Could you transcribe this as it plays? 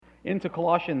into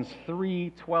Colossians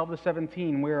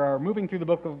 3:12-17. We are moving through the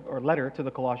book of, or letter to the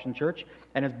Colossian church,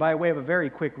 and as by way of a very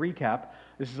quick recap,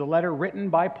 this is a letter written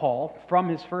by Paul from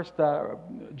his first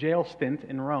jail stint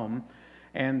in Rome,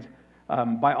 and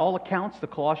by all accounts, the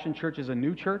Colossian church is a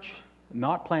new church,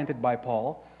 not planted by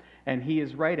Paul, and he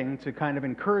is writing to kind of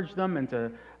encourage them and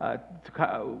to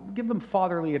give them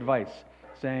fatherly advice,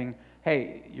 saying,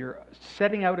 hey, you're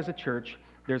setting out as a church,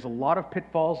 there's a lot of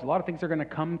pitfalls, a lot of things are going to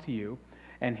come to you,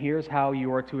 and here's how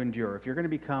you are to endure. If you're going to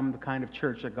become the kind of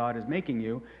church that God is making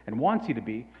you and wants you to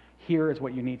be, here is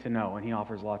what you need to know. And he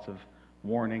offers lots of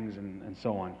warnings and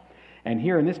so on. And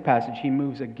here in this passage, he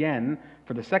moves again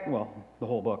for the second, well, the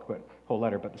whole book, but whole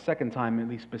letter, but the second time, at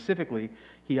least specifically,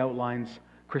 he outlines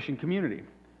Christian community.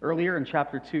 Earlier in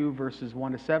chapter 2, verses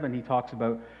 1-7, he talks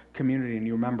about community, and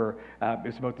you remember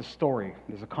it's about the story.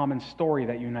 There's a common story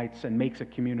that unites and makes a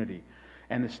community.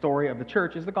 And the story of the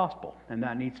church is the gospel, and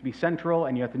that needs to be central,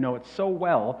 and you have to know it so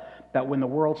well that when the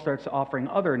world starts offering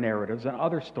other narratives and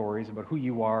other stories about who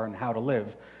you are and how to live,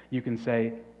 you can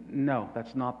say, no,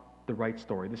 that's not the right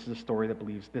story. This is a story that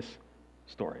believes this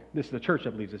story. This is the church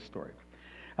that believes this story.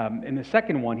 In the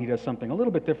second one, he does something a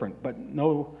little bit different, but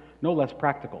no less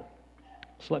practical.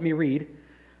 So let me read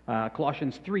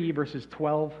Colossians 3, verses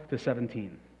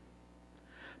 12-17.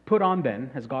 Put on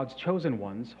then, as God's chosen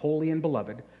ones, holy and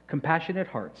beloved, compassionate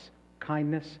hearts,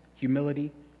 kindness,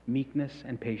 humility, meekness,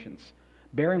 and patience,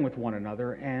 bearing with one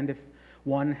another, and if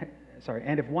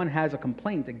one has a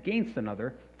complaint against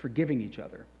another, forgiving each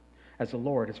other. As the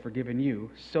Lord has forgiven you,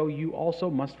 so you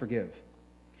also must forgive.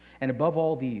 And above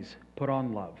all these, put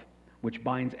on love, which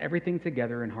binds everything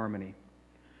together in harmony.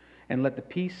 And let the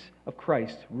peace of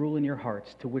Christ rule in your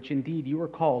hearts, to which indeed you are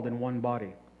called in one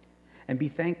body. And be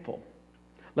thankful.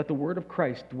 Let the word of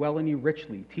Christ dwell in you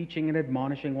richly, teaching and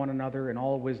admonishing one another in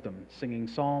all wisdom, singing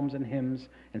psalms and hymns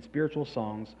and spiritual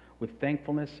songs with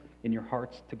thankfulness in your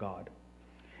hearts to God.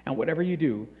 And whatever you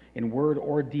do, in word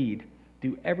or deed,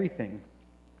 do everything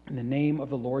in the name of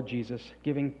the Lord Jesus,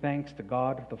 giving thanks to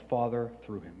God the Father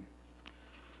through him.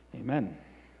 Amen.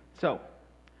 So,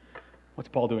 what's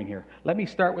Paul doing here? Let me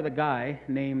start with a guy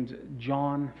named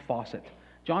John Fawcett.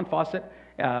 John Fawcett,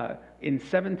 in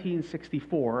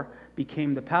 1764,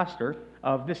 became the pastor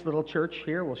of this little church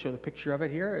here. We'll show the picture of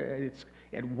it here. It's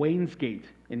at Wainsgate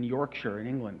in Yorkshire, in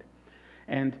England.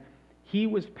 And he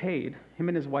was paid, him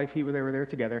and his wife, they were there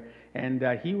together, and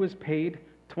he was paid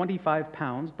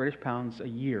 £25, British pounds, a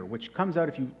year, which comes out,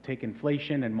 if you take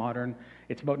inflation and modern,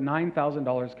 it's about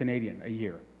 $9,000 Canadian a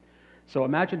year. So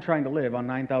imagine trying to live on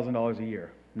 $9,000 a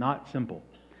year. Not simple.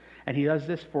 And he does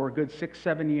this for a good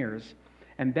 6-7 years.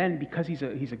 And then, because he's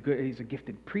a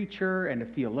gifted preacher and a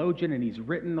theologian, and he's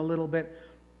written a little bit,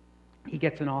 he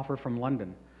gets an offer from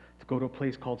London to go to a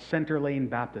place called Centre Lane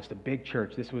Baptist, a big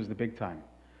church. This was the big time.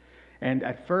 And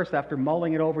at first, after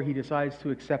mulling it over, he decides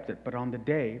to accept it. But on the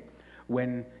day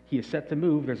when he is set to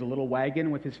move, there's a little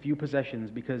wagon with his few possessions,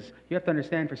 because you have to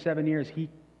understand, for 7 years, he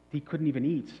couldn't even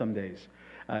eat some days.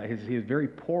 He was a very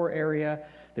poor area.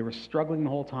 They were struggling the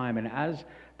whole time, and as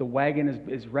the wagon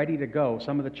is ready to go,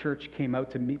 some of the church came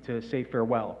out to say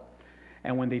farewell.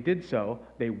 And when they did so,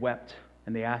 they wept,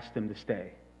 and they asked him to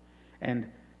stay. And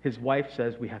his wife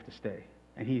says, we have to stay.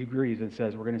 And he agrees and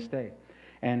says, we're going to stay.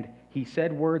 And he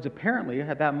said words, apparently,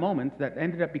 at that moment, that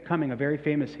ended up becoming a very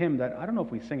famous hymn that, I don't know if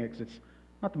we sing it, because it's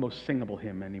not the most singable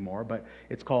hymn anymore, but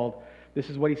it's called, this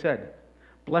is what he said: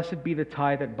 "Blessed be the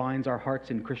tie that binds our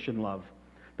hearts in Christian love.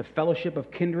 The fellowship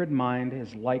of kindred mind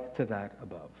is like to that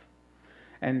above."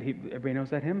 And everybody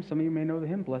knows that hymn. Some of you may know the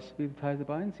hymn, "Blessed be the tie that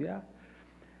binds." Yeah.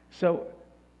 So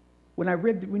when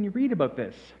you read about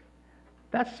this,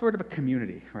 that's sort of a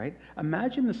community, right?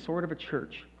 Imagine the sort of a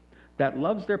church that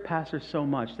loves their pastor so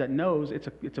much that knows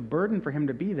it's a burden for him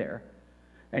to be there,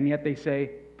 and yet they say,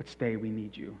 "But stay, we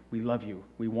need you. We love you.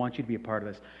 We want you to be a part of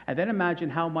this." And then imagine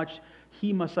how much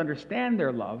he must understand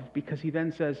their love, because he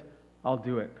then says, "I'll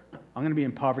do it. I'm going to be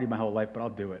in poverty my whole life, but I'll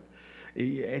do it."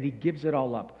 And he gives it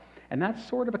all up. And that's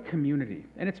sort of a community.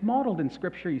 And it's modeled in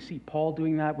Scripture. You see Paul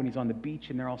doing that when he's on the beach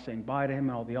and they're all saying bye to him,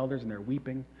 and all the elders, and they're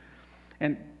weeping.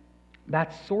 And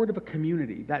that's sort of a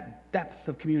community. That depth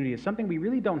of community is something we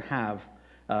really don't have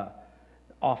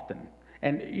often.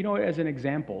 And, as an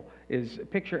example, is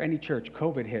picture any church,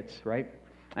 COVID hits, right?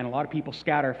 And a lot of people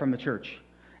scatter from the church.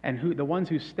 And the ones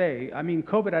who stay,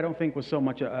 COVID I don't think was so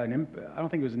much I don't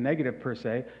think it was negative per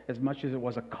se, as much as it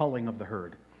was a culling of the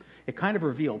herd. It kind of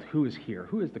revealed who is here,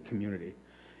 who is the community,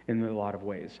 in a lot of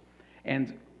ways.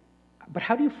 But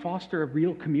how do you foster a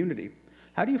real community?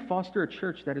 How do you foster a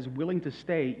church that is willing to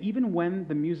stay even when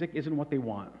the music isn't what they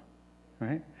want,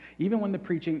 right? Even when the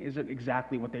preaching isn't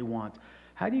exactly what they want.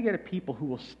 How do you get a people who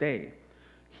will stay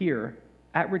here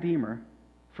at Redeemer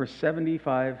for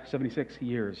 75, 76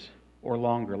 years or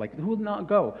longer? Like, who will not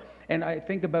go? And I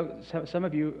think about some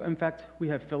of you. In fact, we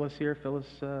have Phyllis here. Phyllis,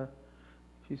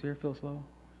 she's here, Phyllis Lowe.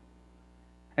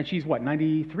 And she's what,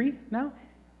 93 now?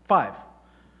 5.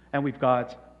 And we've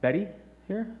got Betty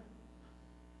here.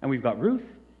 And we've got Ruth.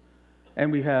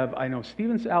 And we have, I know,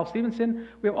 Al Stevenson.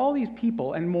 We have all these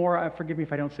people and more. Forgive me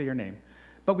if I don't say your name.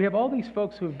 But we have all these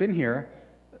folks who have been here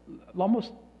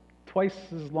almost twice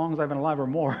as long as I've been alive or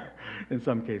more in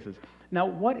some cases. Now,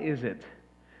 what is it?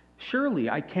 Surely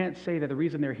I can't say that the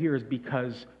reason they're here is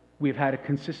because we've had a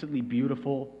consistently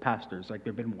beautiful pastors. Like,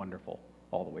 they've been wonderful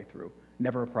all the way through.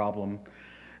 Never a problem.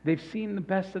 They've seen the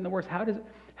best and the worst. How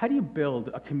do you build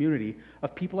a community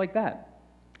of people like that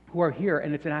who are here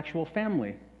and it's an actual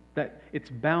family? That it's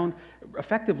bound,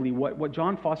 effectively, what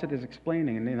John Fawcett is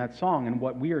explaining in that song and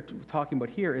what we are talking about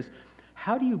here is,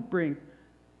 how do you bring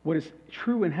what is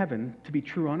true in heaven to be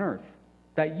true on earth?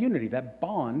 That unity, that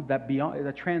bond,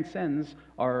 that transcends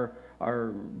our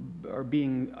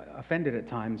being offended at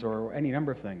times or any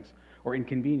number of things, or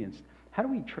inconvenienced. How do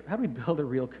we build a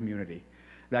real community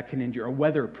that can endure, a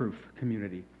weatherproof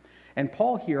community? And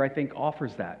Paul here, I think,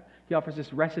 offers that. He offers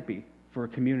this recipe for a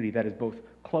community that is both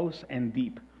close and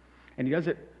deep. And he does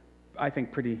it, I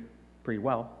think, pretty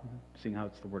well, seeing how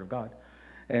it's the Word of God.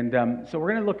 And so we're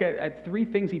going to look at 3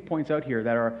 things he points out here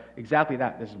that are exactly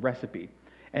that, this recipe.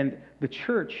 And the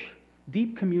church,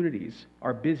 deep communities,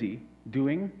 are busy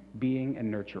doing, being, and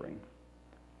nurturing.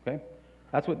 Okay?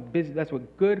 That's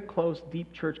what good, close,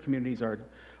 deep church communities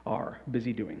are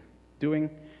busy doing. Doing,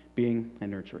 being, and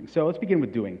nurturing. So let's begin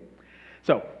with doing.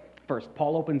 So, first,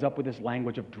 Paul opens up with this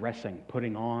language of dressing,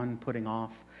 putting on, putting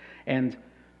off. And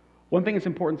one thing that's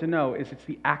important to know is it's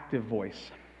the active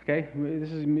voice. Okay?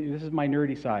 This is my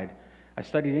nerdy side. I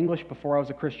studied English before I was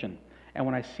a Christian. And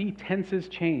when I see tenses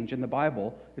change in the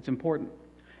Bible, it's important.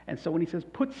 And so when he says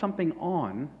put something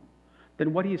on,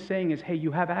 then what he is saying is, hey,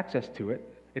 you have access to it.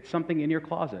 It's something in your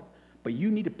closet. But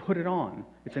you need to put it on.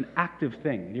 It's an active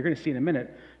thing. And you're going to see in a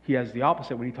minute, he has the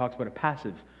opposite when he talks about a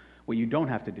passive, what you don't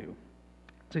have to do.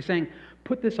 So he's saying,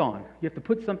 put this on. You have to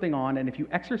put something on, and if you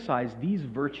exercise these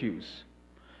virtues,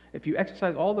 if you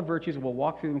exercise all the virtues, we'll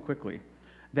walk through them quickly,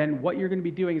 then what you're going to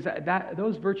be doing is that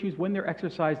those virtues, when they're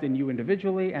exercised in you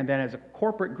individually and then as a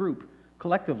corporate group,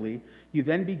 collectively, you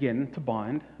then begin to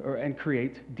bond and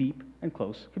create deep and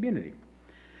close community.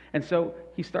 And so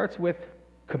he starts with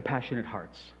compassionate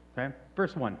hearts. Okay?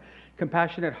 Verse 1,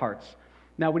 compassionate hearts.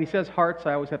 Now, when he says hearts,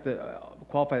 I always have to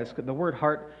qualify this. The word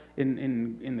heart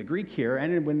in the Greek here,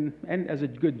 and as a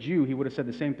good Jew, he would have said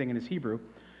the same thing in his Hebrew.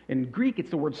 In Greek, it's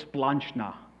the word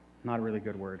splanchna. Not a really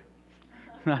good word.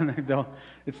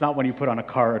 It's not one you put on a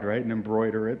card, right, and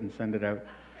embroider it and send it out.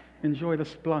 Enjoy the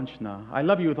splanchna. I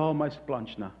love you with all my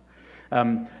splanchna.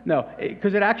 No,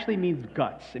 because it actually means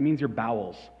guts. It means your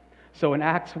bowels. So in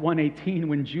Acts 1:18,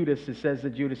 when Judas, it says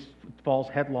that Judas falls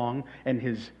headlong and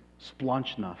his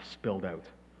splanchna spilled out.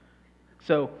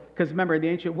 So, because remember, in the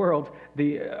ancient world,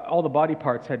 all the body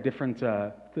parts had different,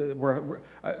 were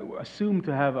assumed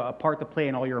to have a part to play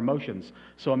in all your emotions.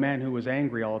 So a man who was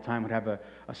angry all the time would have a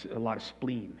lot of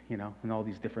spleen, and all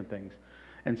these different things.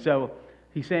 And so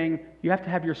he's saying you have to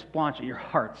have your splanchna, your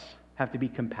hearts have to be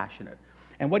compassionate.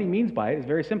 And what he means by it is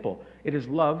very simple. It is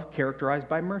love characterized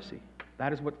by mercy.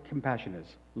 That is what compassion is.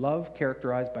 Love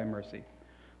characterized by mercy.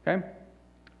 Okay?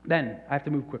 Then, I have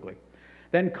to move quickly.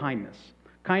 Then kindness.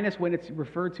 Kindness, when it's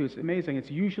referred to, it's amazing.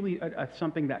 It's usually a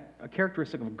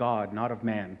characteristic of God, not of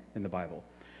man in the Bible.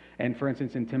 And for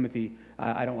instance, in Timothy,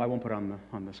 I won't put it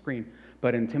on the screen,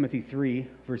 but in Timothy 3,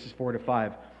 verses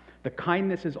 4-5, the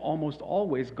kindness is almost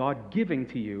always God giving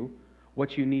to you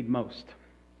what you need most.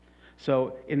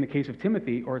 So in the case of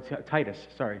Timothy, or Titus,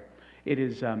 it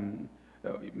is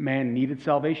man needed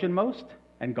salvation most,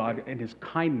 and God in his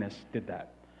kindness did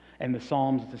that. And the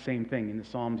Psalms, it's the same thing. In the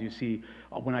Psalms, you see,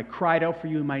 when I cried out for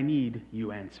you in my need,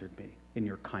 you answered me in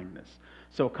your kindness.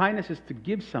 So kindness is to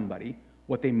give somebody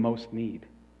what they most need.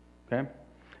 Okay?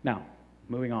 Now,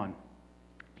 moving on.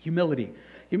 Humility.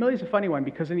 Humility is a funny one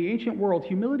because in the ancient world,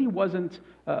 humility wasn't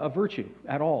a virtue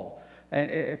at all. And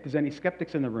if there's any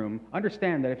skeptics in the room,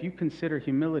 understand that if you consider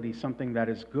humility something that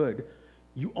is good,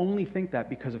 you only think that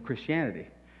because of Christianity.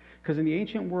 Because in the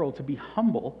ancient world, to be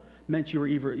humble meant you were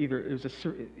either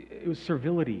it was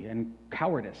servility and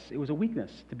cowardice. It was a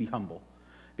weakness to be humble,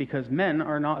 because men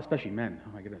are not, especially men.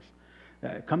 Oh my goodness!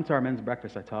 Come to our men's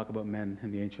breakfast. I talk about men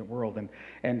in the ancient world,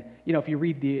 and if you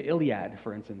read the Iliad,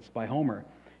 for instance, by Homer,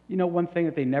 one thing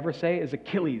that they never say is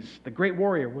Achilles, the great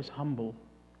warrior, was humble.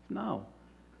 No,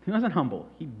 he wasn't humble.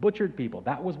 He butchered people.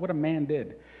 That was what a man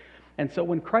did. And so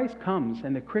when Christ comes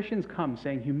and the Christians come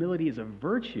saying humility is a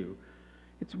virtue,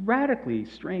 it's radically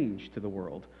strange to the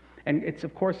world. And it's,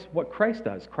 of course, what Christ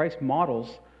does. Christ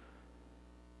models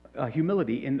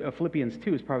humility in Philippians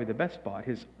 2 is probably the best spot.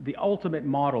 The ultimate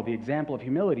model, the example of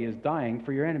humility is dying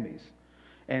for your enemies.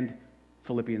 And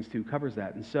Philippians 2 covers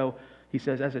that. And so he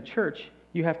says, as a church,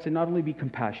 you have to not only be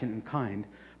compassionate and kind,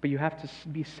 but you have to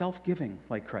be self-giving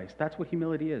like Christ. That's what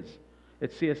humility is.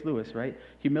 It's C.S. Lewis, right?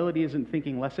 Humility isn't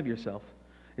thinking less of yourself.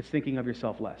 It's thinking of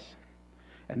yourself less.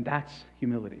 And that's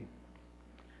humility.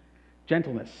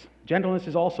 Gentleness. Gentleness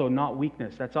is also not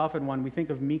weakness. That's often when we think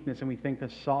of meekness and we think a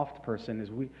soft person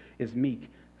is meek.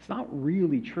 It's not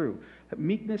really true.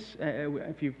 Meekness,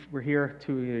 if you were here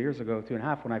 2 years ago,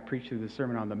 2.5, when I preached through the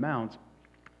Sermon on the Mount,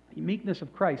 the meekness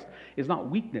of Christ is not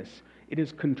weakness. It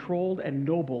is controlled and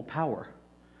noble power.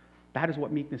 That is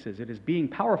what meekness is. It is being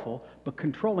powerful, but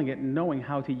controlling it and knowing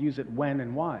how to use it when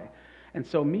and why. And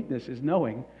so meekness is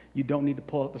knowing you don't need to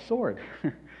pull out the sword.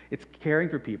 It's caring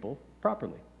for people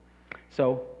properly.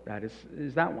 So that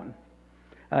is that one.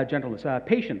 Gentleness.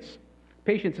 Patience.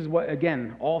 Patience is what,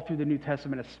 again, all through the New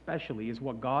Testament especially, is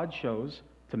what God shows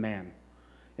to man.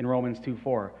 In Romans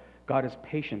 2:4, God is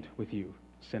patient with you,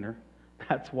 sinner.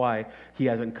 That's why he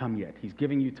hasn't come yet. He's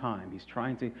giving you time. He's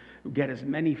trying to get as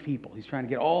many people. He's trying to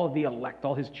get all of the elect,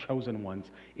 all his chosen ones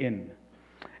in.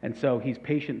 And so he's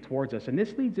patient towards us. And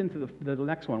this leads into the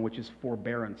next one, which is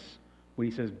forbearance, when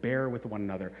he says, bear with one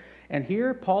another. And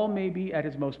here, Paul may be at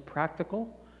his most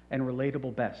practical and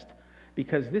relatable best.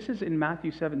 Because this is in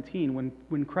Matthew 17,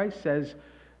 when Christ says,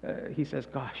 he says,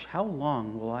 gosh, how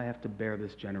long will I have to bear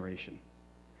this generation?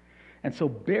 And so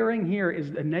bearing here is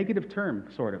a negative term,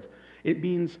 sort of. It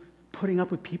means putting up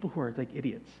with people who are like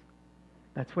idiots.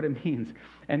 That's what it means.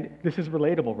 And this is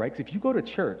relatable, right? Because if you go to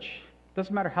church, it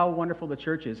doesn't matter how wonderful the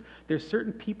church is, there's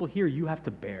certain people here you have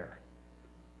to bear.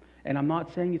 And I'm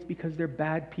not saying it's because they're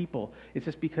bad people. It's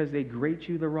just because they grate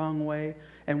you the wrong way.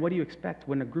 And what do you expect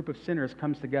when a group of sinners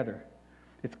comes together?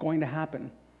 It's going to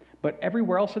happen. But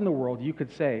everywhere else in the world, you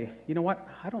could say, you know what?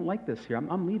 I don't like this here.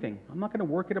 I'm leaving. I'm not going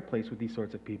to work at a place with these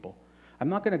sorts of people. I'm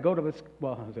not going to go to this,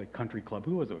 well, it was a country club.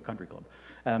 Who was it? A country club.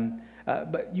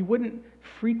 But you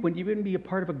wouldn't be a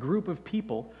part of a group of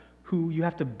people who you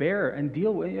have to bear and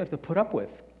deal with, you have to put up with.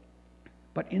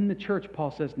 But in the church, Paul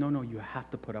says, no, you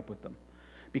have to put up with them.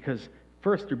 Because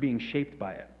first, you're being shaped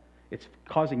by it. It's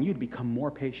causing you to become more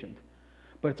patient.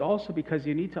 But it's also because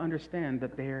you need to understand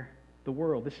that they're the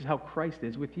world. This is how Christ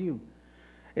is with you.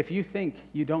 If you think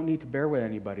you don't need to bear with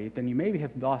anybody, then you maybe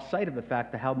have lost sight of the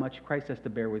fact that how much Christ has to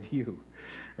bear with you,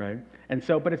 right? And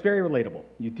so, but it's very relatable.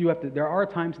 You do have to. There are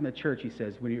times in the church, he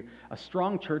says, when a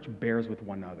strong church bears with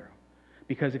one another,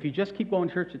 because if you just keep going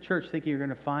church to church, thinking you're going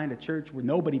to find a church where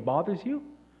nobody bothers you,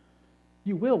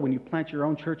 you will when you plant your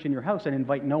own church in your house and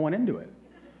invite no one into it,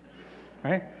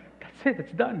 right? That's it.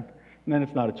 It's done, and then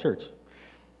it's not a church.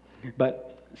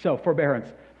 But so forbearance,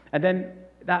 and then.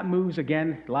 That moves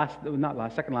again,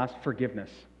 second last, forgiveness.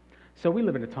 So we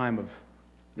live in a time of,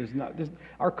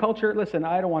 our culture, listen,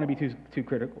 I don't want to be too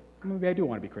critical. Maybe I do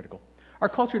want to be critical. Our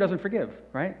culture doesn't forgive,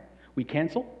 right? We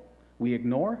cancel, we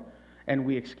ignore, and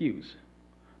we excuse.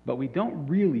 But we don't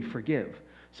really forgive.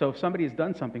 So if somebody has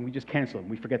done something, we just cancel them.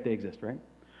 We forget they exist, right?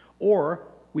 Or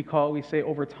we say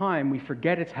over time, we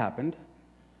forget it's happened,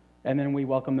 and then we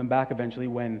welcome them back eventually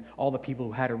when all the people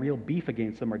who had a real beef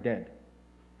against them are dead.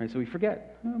 Right, so we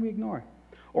forget, we ignore.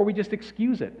 Or we just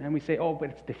excuse it, and we say, oh, but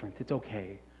it's different, it's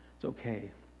okay.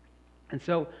 And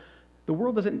so the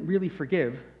world doesn't really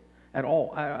forgive at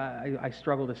all. I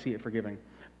struggle to see it forgiving.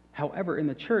 However, in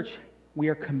the church, we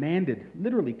are commanded,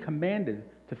 literally commanded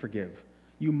to forgive.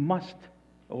 You must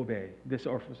obey this,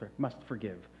 must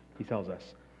forgive, he tells us.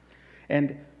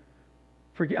 And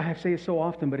I say it so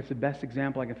often, but it's the best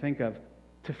example I can think of.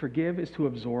 To forgive is to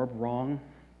absorb wrong.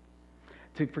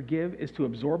 To forgive is to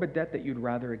absorb a debt that you'd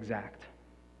rather exact,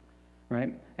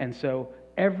 right? And so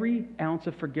every ounce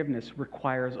of forgiveness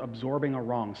requires absorbing a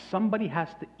wrong. Somebody has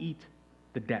to eat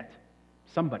the debt.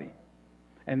 Somebody.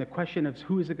 And the question is,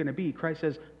 who is it going to be? Christ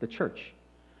says, the church.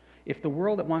 If the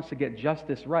world that wants to get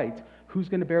justice right, who's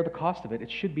going to bear the cost of it?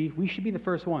 We should be the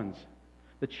first ones.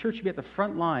 The church should be at the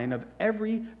front line of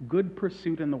every good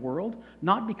pursuit in the world,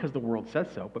 not because the world says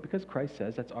so, but because Christ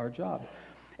says that's our job.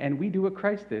 And we do what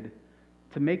Christ did.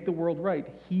 To make the world right,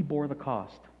 he bore the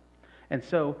cost. And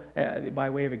so, by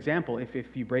way of example,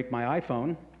 if you break my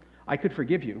iPhone, I could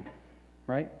forgive you,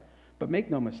 right? But make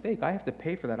no mistake, I have to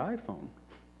pay for that iPhone.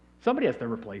 Somebody has to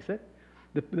replace it.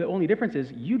 The only difference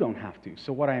is you don't have to.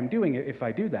 So what I am doing, if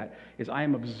I do that, is I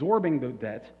am absorbing the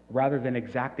debt rather than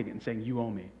exacting it and saying, you owe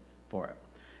me for it.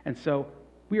 And so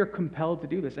We are compelled to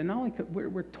do this. And not only,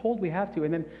 we're told we have to.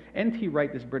 And then N.T.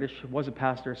 Wright, this British, was a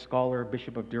pastor, scholar,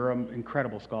 Bishop of Durham,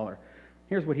 incredible scholar.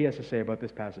 Here's what he has to say about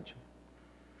this passage.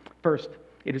 First,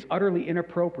 it is utterly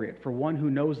inappropriate for one who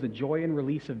knows the joy and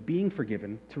release of being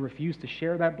forgiven to refuse to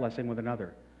share that blessing with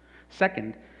another.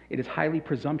 Second, it is highly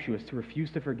presumptuous to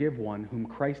refuse to forgive one whom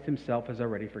Christ himself has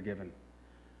already forgiven.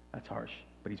 That's harsh,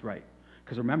 but he's right.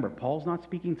 Because remember, Paul's not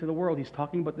speaking to the world. He's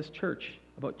talking about this church,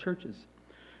 about churches.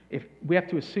 If we have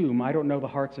to assume, I don't know the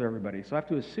hearts of everybody, so I have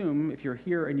to assume if you're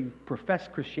here and you profess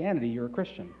Christianity, you're a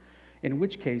Christian. In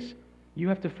which case, you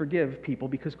have to forgive people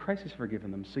because Christ has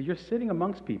forgiven them. So you're sitting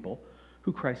amongst people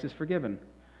who Christ has forgiven.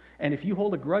 And if you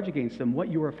hold a grudge against them, what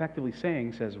you are effectively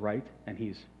saying says right, and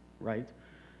he's right.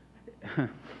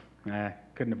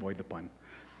 Couldn't avoid the pun.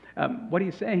 What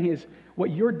he's saying is,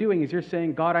 what you're doing is you're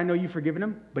saying, God, I know you've forgiven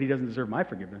him, but he doesn't deserve my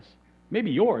forgiveness.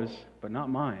 Maybe yours, but not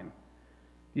mine.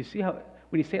 You see how,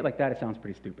 when you say it like that, it sounds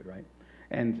pretty stupid, right?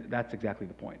 And that's exactly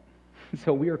the point.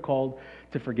 So we are called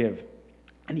to forgive.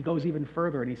 And he goes even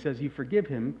further, and he says, you forgive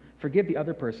him, forgive the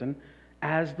other person,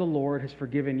 as the Lord has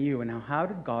forgiven you. And now, how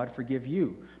did God forgive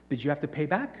you? Did you have to pay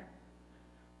back?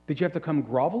 Did you have to come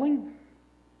groveling?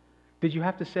 Did you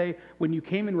have to say, when you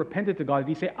came and repented to God, did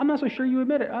he say, I'm not so sure you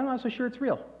admit it. I'm not so sure it's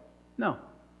real. No.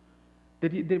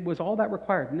 Was all that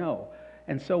required? No.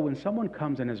 And so when someone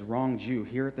comes and has wronged you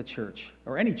here at the church,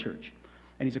 or any church,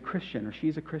 and he's a Christian or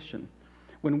she's a Christian,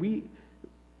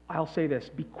 I'll say this,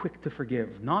 be quick to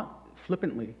forgive. Not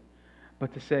flippantly,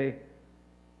 but to say,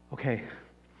 okay,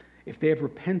 if they have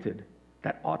repented,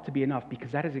 that ought to be enough,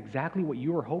 because that is exactly what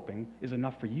you are hoping is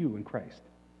enough for you in Christ,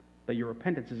 that your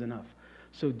repentance is enough.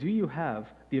 So do you have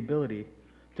the ability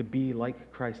to be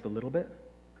like Christ a little bit?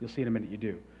 You'll see in a minute you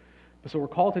do. So we're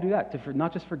called to do that, to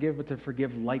not just forgive, but to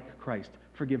forgive like Christ,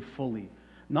 forgive fully.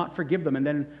 Not forgive them, and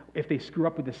then if they screw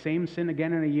up with the same sin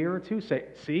again in a year or two, say,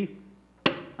 see,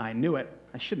 I knew it.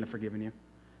 I shouldn't have forgiven you.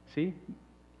 See?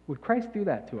 Would Christ do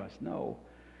that to us? No.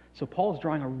 So Paul's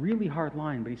drawing a really hard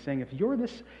line, but he's saying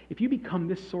if you become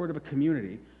this sort of a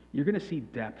community, you're going to see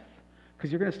depth,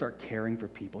 because you're going to start caring for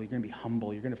people. You're going to be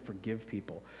humble. You're going to forgive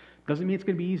people. Doesn't mean it's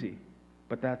going to be easy,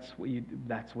 but that's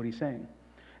what he's saying.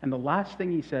 And the last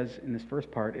thing he says in this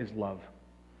first part is love.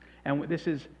 And this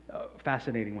is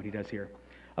fascinating what he does here.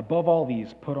 Above all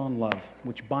these, put on love,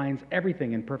 which binds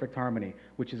everything in perfect harmony,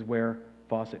 which is where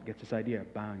Fawcett gets this idea,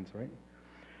 binds, right?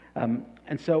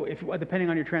 And so, depending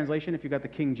on your translation, if you've got the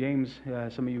King James,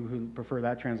 some of you who prefer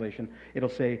that translation, it'll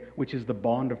say, which is the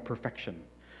bond of perfection,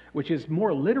 which is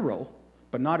more literal,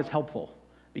 but not as helpful,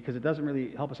 because it doesn't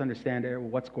really help us understand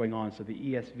what's going on. So the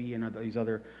ESV and these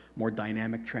other more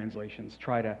dynamic translations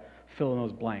try to fill in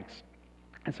those blanks.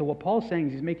 And so what Paul's saying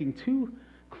is he's making two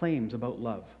claims about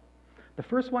love. The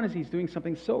first one is he's doing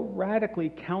something so radically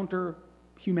counter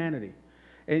humanity.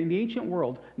 In the ancient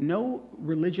world, no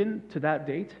religion to that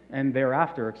date, and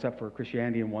thereafter, except for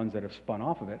Christianity and ones that have spun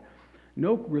off of it,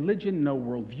 no religion, no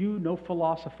worldview, no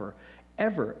philosopher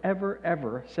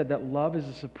ever said that love is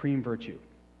a supreme virtue.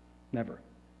 Never.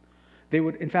 They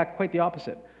would, in fact, quite the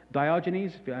opposite.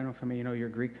 Diogenes, I don't know if some of you know your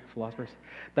Greek philosophers.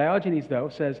 Diogenes, though,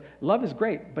 says love is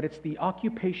great, but it's the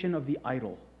occupation of the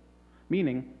idle.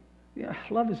 Meaning, yeah,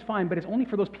 love is fine, but it's only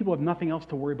for those people who have nothing else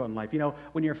to worry about in life. You know,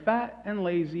 when you're fat and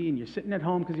lazy and you're sitting at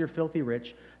home because you're filthy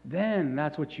rich, then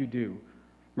that's what you do,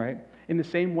 right? In the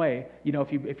same way, you know,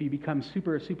 if you become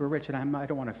super rich, and I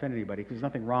don't want to offend anybody because there's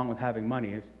nothing wrong with having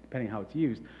money, depending on how it's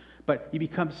used, but you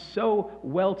become so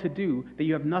well-to-do that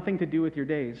you have nothing to do with your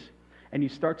days, and you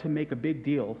start to make a big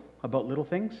deal about little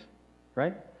things,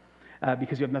 right?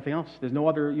 Because you have nothing else.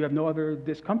 You have no other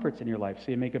discomforts in your life,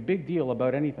 so you make a big deal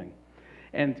about anything.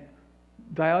 And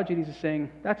Diogenes is saying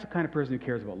that's the kind of person who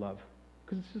cares about love,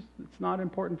 because it's not an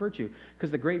important virtue.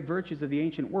 Because the great virtues of the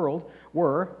ancient world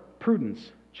were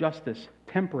prudence, justice,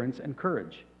 temperance, and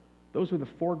courage. Those were the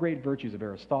four great virtues of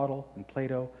Aristotle and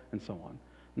Plato and so on,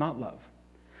 not love.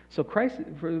 So Christ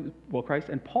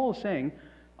and Paul is saying,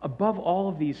 above all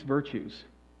of these virtues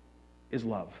is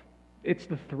love. It's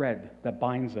the thread that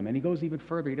binds them. And he goes even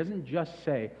further. He doesn't just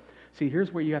say, see,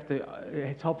 here's where you have to,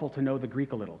 it's helpful to know the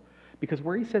Greek a little. Because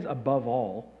where he says above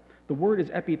all, the word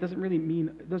is epi. It doesn't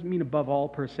mean above all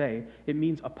per se. It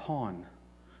means upon.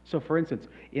 So for instance,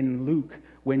 in Luke,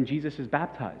 when Jesus is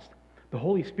baptized, the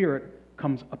Holy Spirit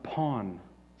comes upon,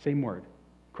 same word,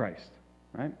 Christ,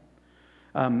 right?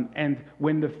 And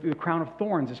when the crown of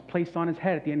thorns is placed on his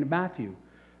head at the end of Matthew,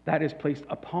 that is placed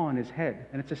upon his head.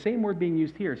 And it's the same word being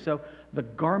used here. So the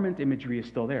garment imagery is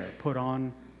still there. Put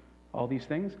on all these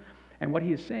things. And what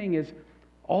he is saying is,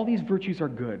 all these virtues are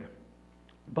good.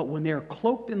 But when they are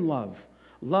cloaked in love,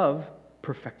 love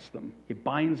perfects them. It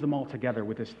binds them all together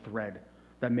with this thread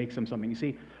that makes them something. You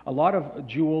see, a lot of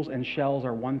jewels and shells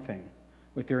are one thing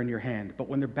if they're in your hand, but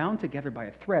when they're bound together by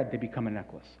a thread, they become a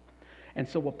necklace. And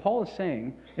so what Paul is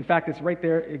saying, in fact, it's right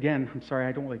there again. I'm sorry,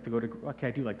 I don't like to go to, okay,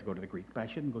 I do like to go to the Greek, but I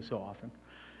shouldn't go so often.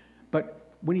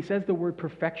 But when he says the word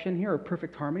perfection here, or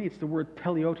perfect harmony, it's the word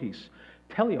teleotes.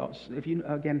 Teleos, if you,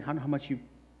 again, I don't know how much you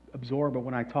absorb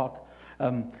when I talk,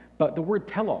 but the word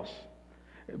telos,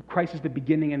 Christ is the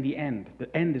beginning and the end.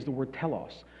 The end is the word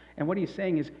telos. And what he's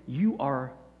saying is,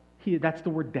 that's the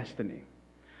word destiny.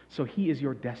 So he is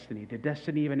your destiny. The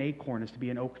destiny of an acorn is to be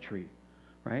an oak tree,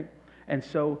 right? And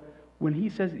so when he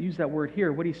says, use that word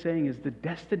here, what he's saying is the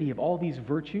destiny of all these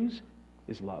virtues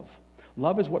is love.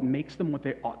 Love is what makes them what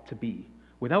they ought to be.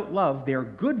 Without love, they are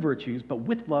good virtues, but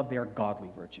with love, they are godly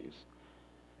virtues.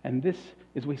 And this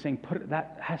is what he's saying,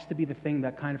 that has to be the thing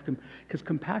that kind of, because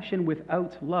compassion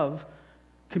without love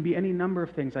can be any number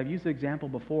of things. I've used the example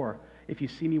before. If you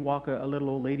see me walk a little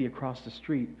old lady across the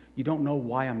street, you don't know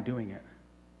why I'm doing it,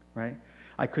 right?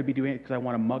 I could be doing it because I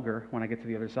want to mug her when I get to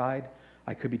the other side.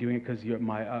 I could be doing it because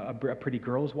a pretty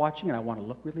girl is watching and I want to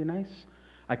look really nice.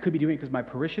 I could be doing it because my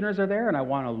parishioners are there and I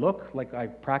want to look like I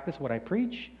practice what I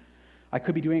preach. I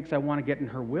could be doing it because I want to get in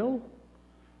her will.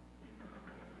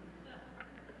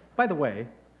 By the way,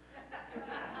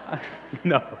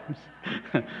 no.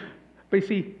 But you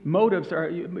see, motives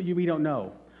are, we don't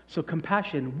know. So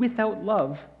compassion without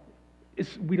love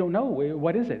is, we don't know.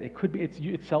 What is it? It could be,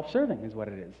 it's self-serving is what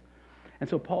it is. And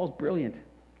so Paul's brilliant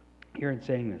here in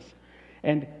saying this.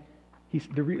 And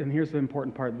and here's the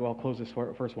important part. Well, I'll close this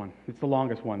first one. It's the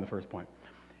longest one, the first point.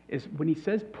 Is when he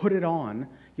says put it on,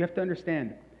 you have to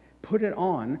understand, put it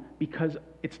on because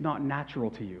it's not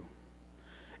natural to you.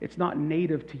 It's not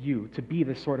native to you to be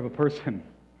this sort of a person.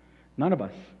 None of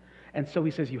us. And so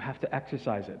he says you have to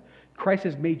exercise it. Christ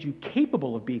has made you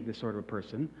capable of being this sort of a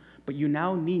person, but you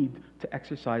now need to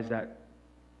exercise that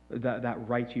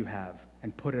right you have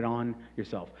and put it on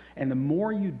yourself. And the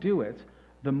more you do it,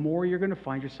 the more you're going to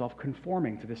find yourself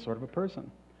conforming to this sort of a person.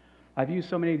 I've used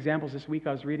so many examples this week.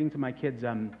 I was reading to my kids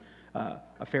a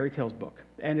fairy tales book.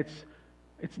 And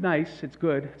it's nice, it's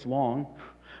good, it's long,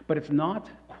 but it's not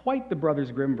quite the Brothers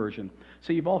Grimm version.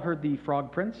 So you've all heard the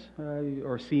Frog Prince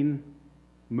or seen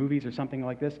movies or something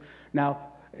like this.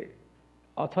 Now,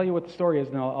 I'll tell you what the story is,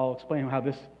 and I'll explain how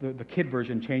the kid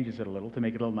version changes it a little to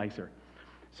make it a little nicer.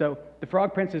 So the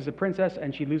Frog Prince is a princess,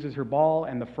 and she loses her ball,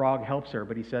 and the frog helps her.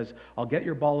 But he says, I'll get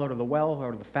your ball out of the well,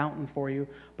 out of the fountain for you,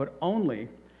 but only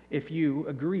if you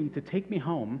agree to take me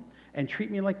home and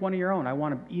treat me like one of your own. I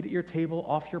want to eat at your table,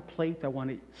 off your plate. I want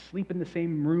to sleep in the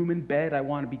same room in bed. I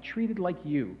want to be treated like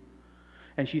you.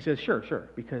 And she says, sure,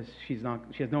 because she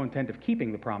has no intent of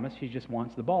keeping the promise. She just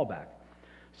wants the ball back.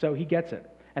 So he gets it.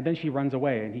 And then she runs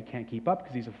away, and he can't keep up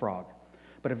because he's a frog.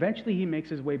 But eventually he makes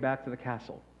his way back to the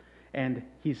castle. And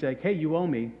he's like, hey, you owe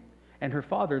me. And her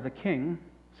father, the king,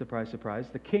 surprise, surprise,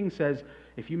 the king says,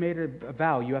 if you made a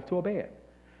vow, you have to obey it.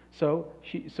 So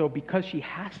because she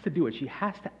has to do it, she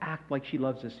has to act like she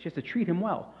loves this. She has to treat him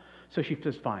well. So she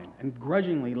says fine, and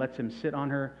grudgingly lets him sit on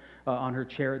her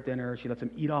chair at dinner. She lets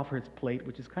him eat off her plate,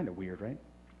 which is kind of weird, right?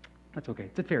 That's okay.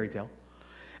 It's a fairy tale.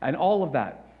 And all of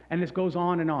that. And this goes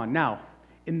on and on. Now,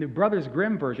 in the Brothers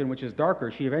Grimm version, which is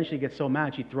darker, she eventually gets so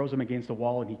mad she throws him against the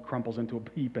wall and he crumples into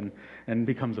a heap and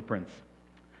becomes a prince.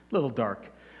 A little dark.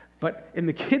 But in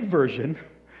the kid version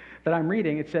that I'm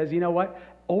reading, it says, you know what?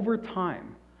 Over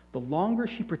time, the longer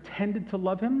she pretended to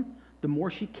love him, the more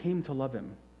she came to love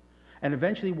him. And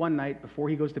eventually one night, before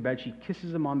he goes to bed, she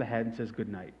kisses him on the head and says good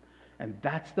night. And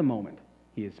that's the moment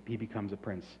he becomes a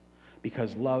prince.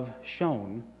 Because love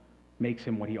shown makes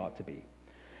him what he ought to be.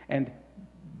 And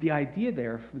the idea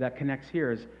there that connects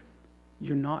here is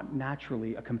you're not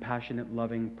naturally a compassionate,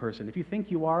 loving person. If you think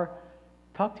you are,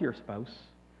 talk to your spouse.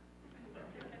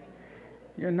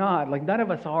 You're not. Like, none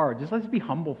of us are. Just let's be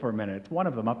humble for a minute. It's one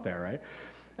of them up there, right?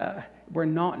 We're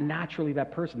not naturally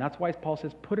that person. That's why Paul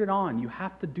says, put it on. You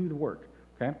have to do the work,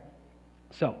 okay?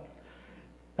 So,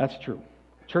 that's true.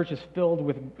 Church is filled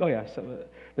with,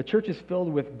 the church is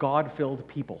filled with God-filled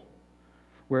people.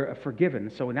 We're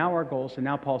forgiven. So now our goal, so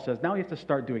now Paul says, now you have to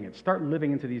start doing it. Start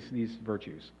living into these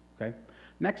virtues, okay?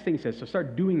 Next thing he says, so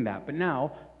start doing that. But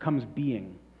now comes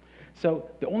being. So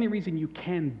the only reason you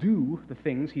can do the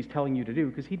things he's telling you to do,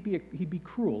 because he'd be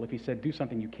cruel if he said do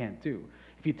something you can't do.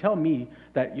 If you tell me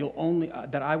that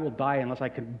that I will die unless I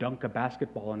can dunk a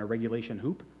basketball in a regulation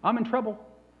hoop, I'm in trouble.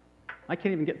 I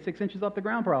can't even get 6 inches off the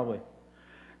ground probably.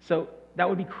 So that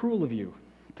would be cruel of you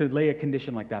to lay a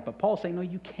condition like that. But Paul's saying, no,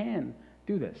 you can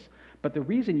do this. But the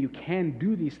reason you can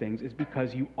do these things is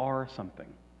because you are something.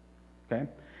 Okay?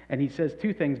 And he says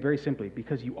two things very simply.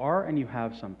 Because you are and you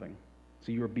have something.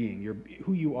 So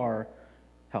who you are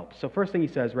helps. So first thing he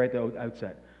says right at the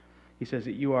outset, he says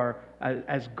that you are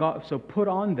as God. So put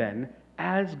on then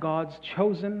as God's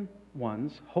chosen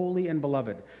ones, holy and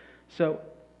beloved. So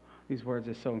these words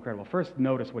are so incredible. First,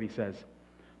 notice what he says.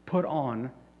 Put on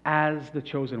as the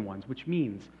chosen ones, which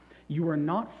means you are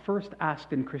not first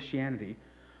asked in Christianity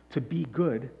to be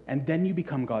good and then you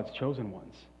become God's chosen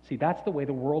ones. See, that's the way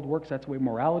the world works. That's the way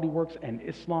morality works, and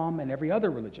Islam and every other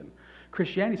religion.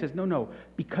 Christianity says, no,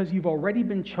 because you've already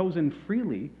been chosen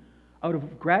freely out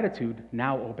of gratitude,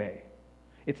 now obey.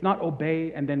 It's not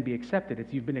obey and then be accepted.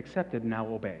 It's you've been accepted, now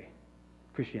obey.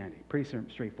 Christianity, pretty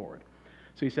straightforward.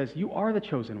 So he says, you are the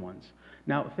chosen ones.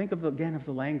 Now, think again of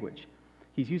the language.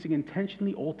 He's using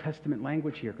intentionally Old Testament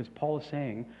language here because Paul is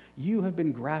saying, you have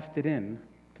been grafted in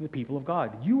to the people of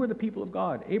God. You are the people of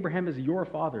God. Abraham is your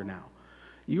father now.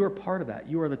 You are part of that.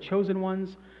 You are the chosen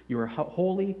ones. You are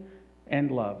holy and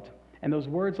loved. And those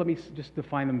words, let me just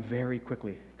define them very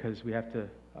quickly because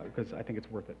because I think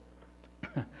it's worth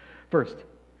it. First,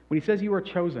 when he says you are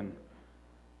chosen,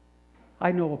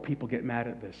 I know people get mad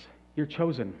at this. You're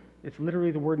chosen. It's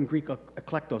literally the word in Greek,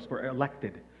 eklektos, for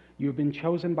elected. You have been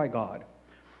chosen by God.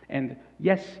 And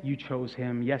yes, you chose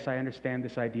him. Yes, I understand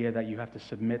this idea that you have to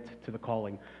submit to the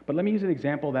calling. But let me use an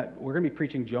example that we're going to be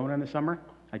preaching Jonah in the summer.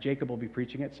 Jacob will be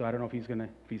preaching it, so I don't know if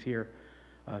he's here.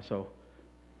 So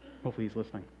hopefully he's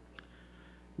listening.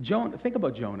 Think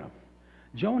about Jonah.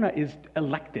 Jonah is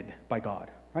elected by God,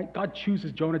 right? God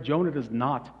chooses Jonah. Jonah does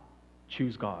not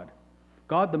choose God.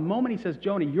 God, the moment he says,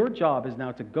 Jonah, your job is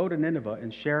now to go to Nineveh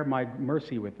and share my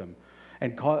mercy with them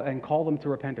and call them to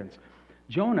repentance.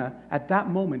 Jonah, at that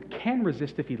moment, can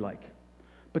resist if he'd like.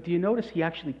 But do you notice he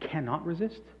actually cannot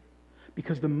resist?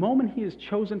 Because the moment he is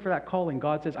chosen for that calling,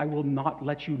 God says, I will not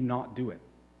let you not do it.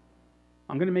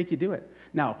 I'm going to make you do it.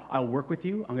 Now, I'll work with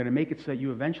you. I'm going to make it so that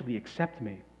you eventually accept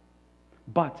me.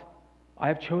 But I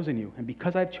have chosen you. And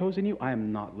because I've chosen you, I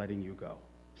am not letting you go.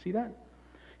 See that?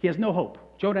 He has no hope.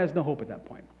 Jonah has no hope at that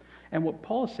point. And what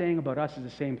Paul is saying about us is the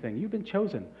same thing. You've been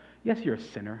chosen. Yes, you're a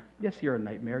sinner. Yes, you're a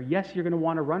nightmare. Yes, you're going to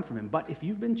want to run from him. But if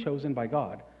you've been chosen by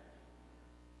God,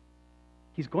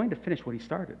 he's going to finish what he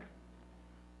started.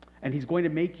 And he's going to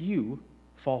make you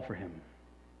fall for him,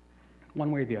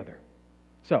 one way or the other.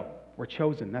 So, we're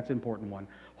chosen. That's an important one.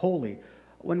 Holy.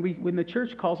 When the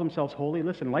church calls themselves holy,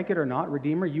 listen, like it or not,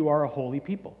 Redeemer, you are a holy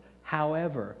people.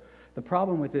 However, the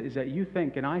problem with it is that you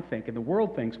think, and I think, and the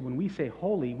world thinks, when we say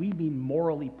holy, we mean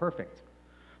morally perfect.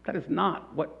 That is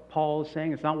not what Paul is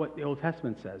saying. It's not what the Old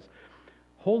Testament says.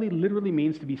 Holy literally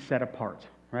means to be set apart,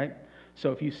 right?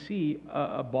 So if you see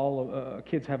a ball of,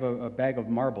 kids have a bag of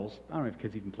marbles. I don't know if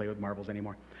kids even play with marbles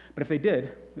anymore. But if they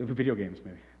did, video games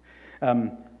maybe.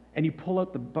 And you pull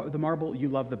out the marble you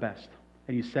love the best,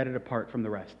 and you set it apart from the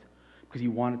rest. Because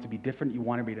you want it to be different, you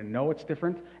want everybody to know it's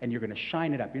different, and you're going to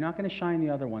shine it up. You're not going to shine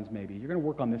the other ones maybe. You're going to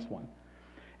work on this one.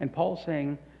 And Paul's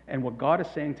saying, and what God is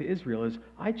saying to Israel is,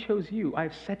 I chose you.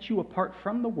 I've set you apart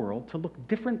from the world to look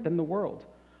different than the world.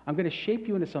 I'm going to shape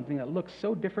you into something that looks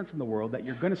so different from the world that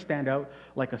you're going to stand out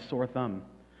like a sore thumb.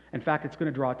 In fact, it's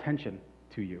going to draw attention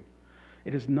to you.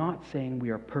 It is not saying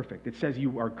we are perfect. It says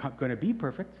you are going to be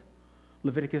perfect.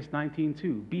 Leviticus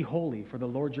 19:2, be holy, for the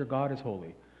Lord your God is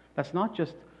holy. That's not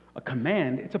just a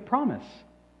command, it's a promise.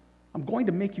 I'm going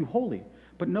to make you holy.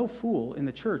 But no fool in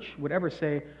the church would ever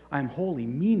say, I'm holy,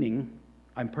 meaning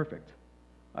I'm perfect.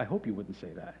 I hope you wouldn't say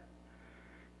that.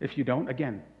 If you don't,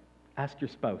 again, ask your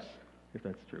spouse if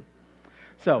that's true.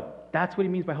 So, that's what he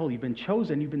means by holy. You've been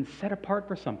chosen, you've been set apart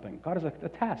for something. God has a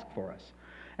task for us.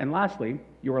 And lastly,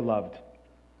 you are loved.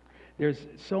 There's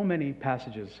so many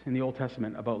passages in the Old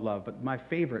Testament about love, but my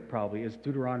favorite probably is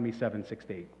Deuteronomy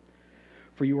 7:6-8.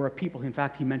 For you are a people, in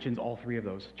fact, he mentions all three of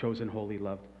those, chosen, holy,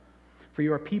 loved. For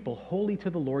you are a people holy to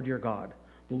the Lord your God.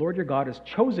 The Lord your God has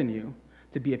chosen you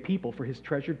to be a people for his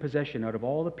treasured possession out of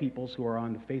all the peoples who are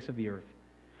on the face of the earth.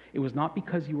 It was not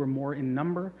because you were more in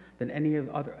number than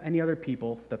any other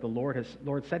people that the Lord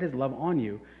set his love on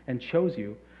you and chose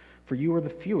you, for you are the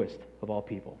fewest of all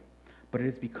people. But it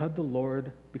is because the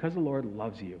Lord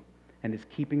loves you and is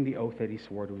keeping the oath that he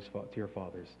swore to your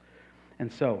fathers.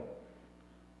 And so,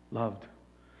 loved.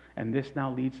 And this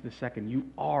now leads to the second. You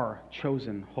are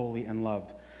chosen, holy, and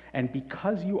loved. And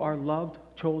because you are loved,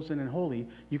 chosen, and holy,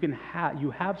 you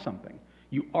have something.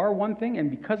 You are one thing, and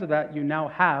because of that, you now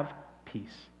have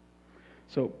peace.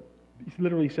 So, he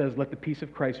literally says, let the peace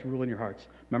of Christ rule in your hearts.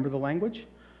 Remember the language?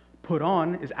 Put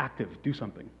on is active, do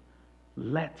something.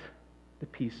 Let the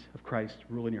peace of Christ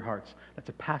rule in your hearts. That's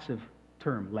a passive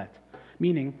term, let.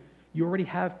 Meaning, you already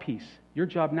have peace. Your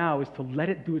job now is to let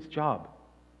it do its job.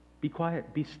 Be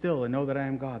quiet, be still, and know that I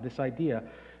am God. This idea,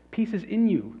 peace is in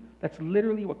you. That's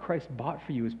literally what Christ bought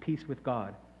for you, is peace with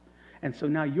God. And so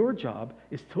now your job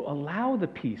is to allow the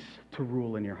peace to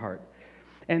rule in your heart.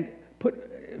 And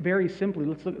put very simply,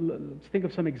 let's think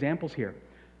of some examples here.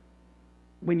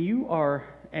 When you are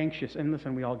anxious, and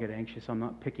listen, we all get anxious. I'm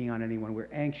not picking on anyone. We're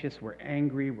anxious, we're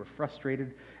angry, we're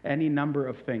frustrated, any number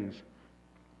of things.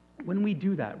 When we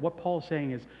do that, what Paul's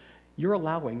saying is you're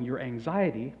allowing your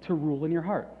anxiety to rule in your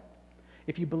heart.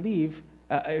 If you believe,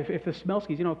 if the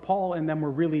Smelskys, Paul and them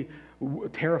were really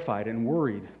terrified and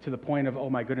worried to the point of, oh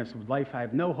my goodness, life, I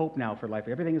have no hope now for life.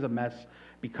 Everything is a mess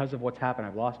because of what's happened.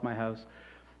 I've lost my house.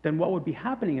 Then what would be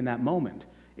happening in that moment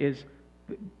is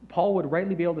Paul would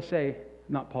rightly be able to say,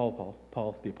 not Paul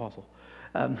the apostle,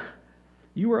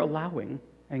 you are allowing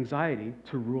anxiety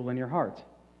to rule in your heart.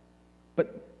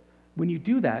 But when you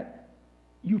do that,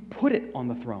 you put it on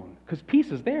the throne, because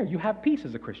peace is there. You have peace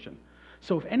as a Christian.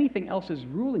 So if anything else is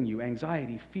ruling you,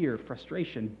 anxiety, fear,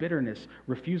 frustration, bitterness,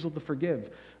 refusal to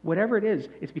forgive, whatever it is,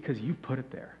 it's because you put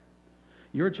it there.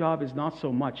 Your job is not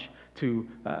so much you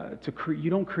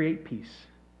don't create peace.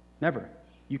 Never.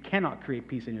 You cannot create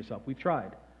peace in yourself. We've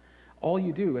tried. All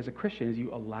you do as a Christian is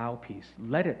you allow peace.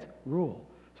 Let it rule.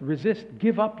 So resist.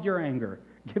 Give up your anger.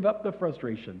 Give up the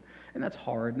frustration. And that's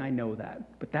hard, and I know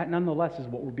that. But that nonetheless is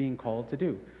what we're being called to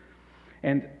do.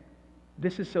 And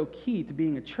this is so key to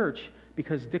being a church,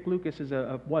 because Dick Lucas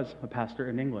was a pastor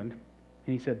in England,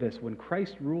 and he said this: when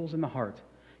Christ rules in the heart,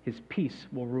 his peace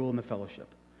will rule in the fellowship.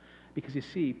 Because you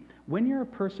see, when you're a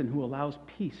person who allows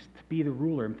peace to be the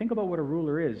ruler, and think about what a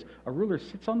ruler is. A ruler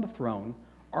sits on the throne,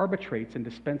 arbitrates and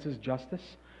dispenses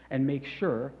justice, and makes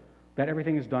sure that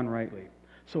everything is done rightly.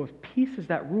 So if peace is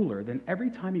that ruler, then every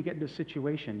time you get into a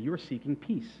situation, you're seeking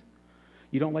peace.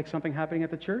 You don't like something happening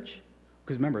at the church?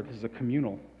 Because remember, this is a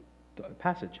communal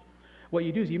passage. What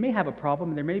you do is you may have a problem,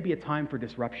 and there may be a time for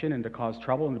disruption and to cause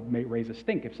trouble, and it may raise a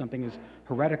stink if something is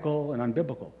heretical and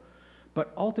unbiblical.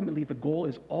 But ultimately, the goal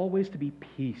is always to be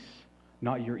peace,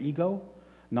 not your ego,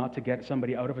 not to get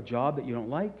somebody out of a job that you don't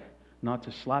like, not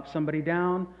to slap somebody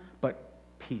down, but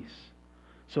peace.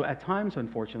 So at times,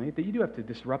 unfortunately, that you do have to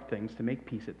disrupt things to make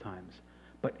peace at times.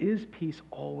 But is peace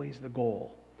always the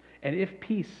goal? And if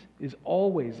peace is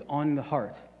always on the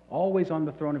heart, always on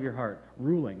the throne of your heart,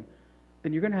 ruling,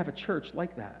 then you're going to have a church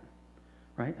like that,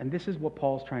 right? And this is what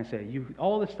Paul's trying to say.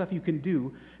 All this stuff you can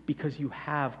do because you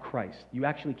have Christ. You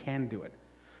actually can do it.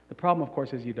 The problem, of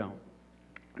course, is you don't.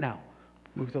 Now,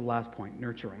 move to the last point,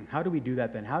 nurturing. How do we do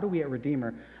that then? How do we at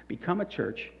Redeemer become a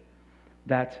church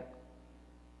that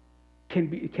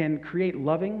can create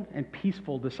loving and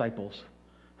peaceful disciples?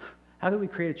 How do we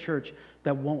create a church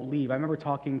that won't leave? I've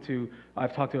talked to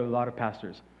a lot of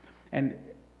pastors, and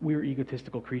we're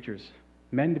egotistical creatures.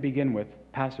 Men to begin with,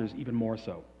 pastors even more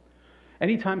so.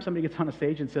 Anytime somebody gets on a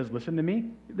stage and says, listen to me,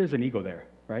 there's an ego there,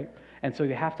 right? And so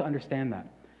you have to understand that.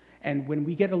 And when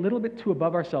we get a little bit too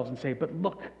above ourselves and say, but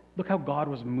look how God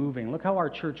was moving, look how our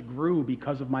church grew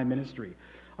because of my ministry,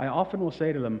 I often will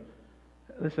say to them,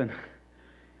 listen,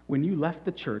 when you left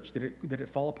the church, did it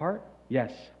fall apart?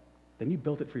 Yes. Then you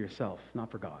built it for yourself, not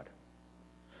for God.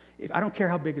 I don't care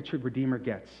how big a Redeemer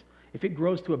gets. If it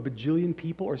grows to a bajillion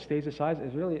people or stays the size,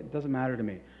 it doesn't matter to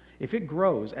me. If it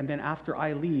grows and then after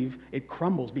I leave, it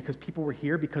crumbles because people were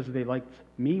here because they liked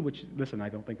me, which, listen, I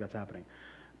don't think that's happening.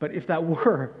 But if that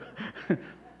were,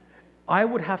 I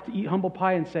would have to eat humble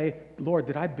pie and say, Lord,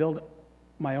 did I build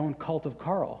my own cult of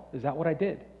Carl? Is that what I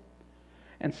did?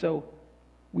 And so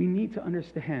we need to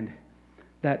understand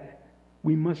that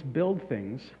we must build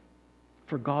things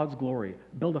for God's glory.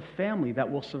 Build a family that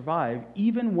will survive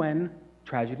even when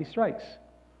tragedy strikes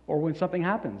or when something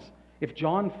happens. If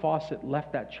John Fawcett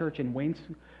left that church in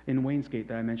Waynesgate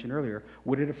that I mentioned earlier,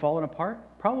 would it have fallen apart?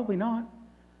 Probably not.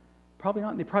 Probably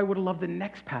not. And they probably would have loved the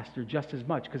next pastor just as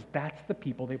much, because that's the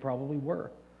people they probably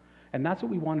were. And that's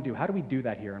what we want to do. How do we do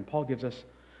that here? And Paul gives us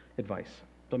advice.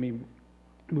 Let me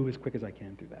move as quick as I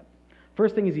can through that.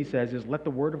 First thing he says is, let the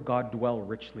word of God dwell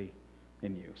richly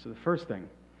in you. So the first thing,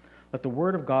 let the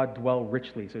word of God dwell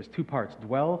richly. So there's two parts,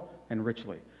 dwell and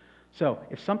richly. So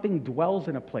if something dwells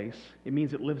in a place, it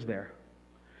means it lives there.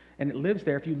 And it lives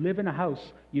there. If you live in a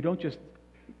house, you don't just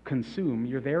consume.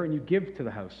 You're there and you give to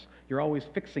the house. You're always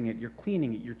fixing it. You're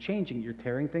cleaning it. You're changing it. You're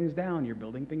tearing things down. You're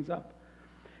building things up.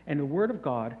 And the word of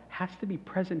God has to be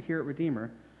present here at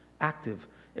Redeemer, active.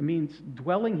 It means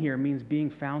dwelling here means being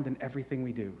found in everything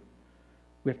we do.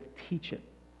 We have to teach it.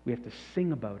 We have to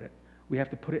sing about it. We have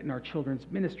to put it in our children's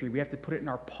ministry. We have to put it in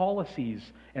our policies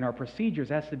and our procedures.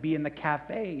 It has to be in the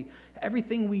cafe.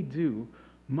 Everything we do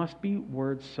must be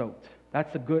word soaked.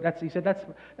 He said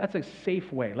that's a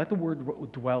safe way. Let the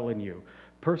word dwell in you,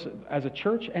 as a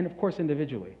church and of course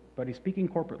individually. But he's speaking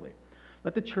corporately.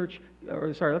 Let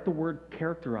let the word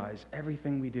characterize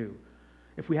everything we do.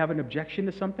 If we have an objection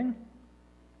to something,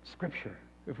 Scripture.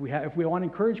 If we want to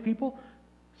encourage people,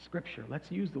 Scripture.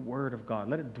 Let's use the Word of God.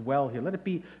 Let it dwell here. Let it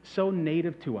be so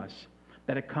native to us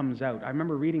that it comes out. I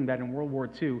remember reading that in World War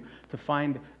II, to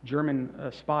find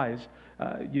German spies,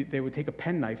 they would take a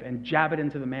penknife and jab it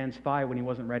into the man's thigh when he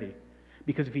wasn't ready.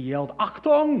 Because if he yelled,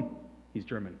 Achtung, he's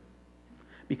German.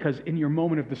 Because in your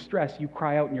moment of distress, you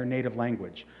cry out in your native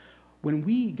language. When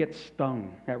we get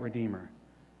stung at Redeemer,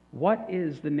 what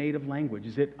is the native language?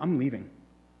 Is it, I'm leaving.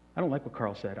 I don't like what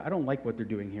Carl said. I don't like what they're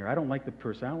doing here. I don't like the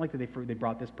person. I don't like that they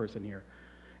brought this person here.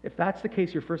 If that's the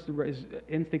case, your first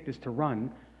instinct is to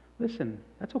run. Listen,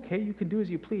 that's okay. You can do as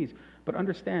you please. But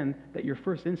understand that your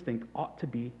first instinct ought to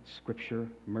be Scripture,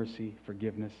 mercy,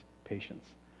 forgiveness, patience.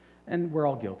 And we're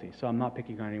all guilty, so I'm not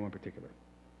picking on anyone in particular.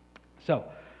 So,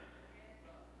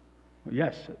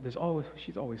 yes,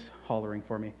 she's always hollering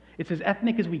for me. It's as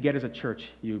ethnic as we get as a church,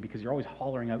 because you're always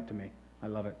hollering out to me. I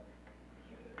love it.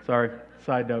 Sorry,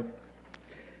 side note.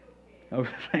 Oh,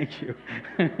 thank you.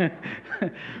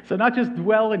 So not just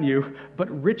dwell in you, but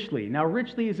richly. Now,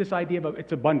 richly is this idea of,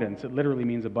 it's abundance. It literally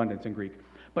means abundance in Greek.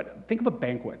 But think of a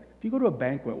banquet. If you go to a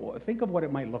banquet, well, think of what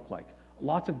it might look like.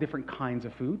 Lots of different kinds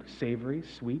of food, savory,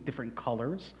 sweet, different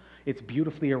colors. It's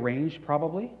beautifully arranged,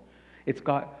 probably. It's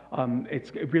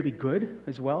really good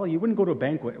as well. You wouldn't go to a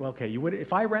banquet. Well, okay, you would.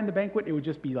 If I ran the banquet, it would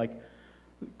just be like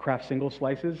Kraft single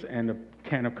slices and a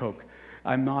can of Coke.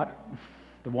 I'm not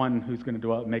the one who's going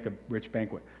to make a rich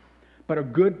banquet. But a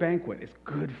good banquet is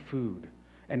good food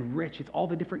and rich. It's all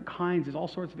the different kinds. There's all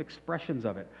sorts of expressions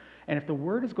of it. And if the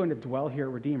Word is going to dwell here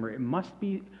at Redeemer, it must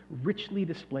be richly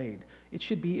displayed. It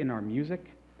should be in our music.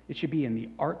 It should be in the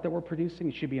art that we're producing.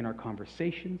 It should be in our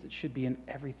conversations. It should be in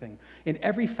everything, in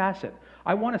every facet.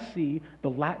 I want to see the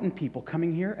Latin people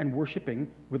coming here and worshiping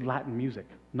with Latin music,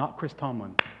 not Chris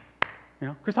Tomlin.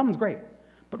 Chris Tomlin's great.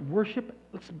 But worship,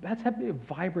 let's have a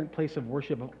vibrant place of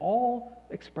worship of all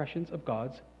expressions of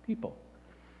God's people.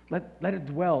 Let it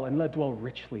dwell, and let it dwell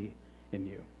richly in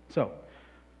you. So,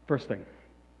 first thing,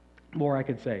 more I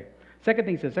could say.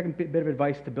 Second bit of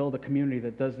advice to build a community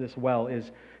that does this well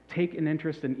is take an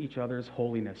interest in each other's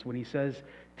holiness. When he says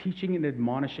teaching and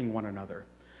admonishing one another.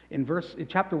 In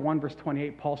chapter 1, verse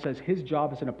 28, Paul says his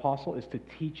job as an apostle is to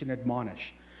teach and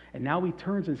admonish. And now he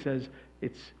turns and says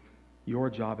it's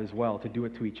your job as well to do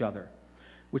it to each other.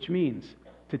 Which means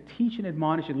to teach and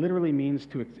admonish, it literally means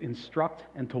to instruct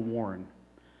and to warn.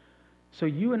 So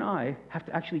you and I have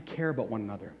to actually care about one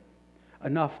another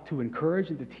enough to encourage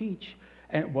and to teach,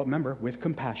 and remember, with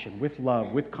compassion, with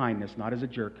love, with kindness, not as a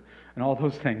jerk, and all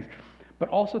those things, but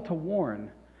also to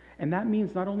warn. And that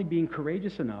means not only being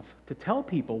courageous enough to tell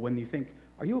people when you think,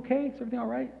 are you okay? Is everything all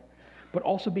right? But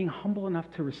also being humble enough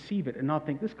to receive it and not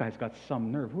think, this guy's got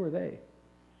some nerve. Who are they?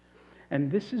 And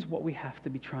this is what we have to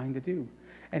be trying to do.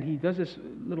 And he does this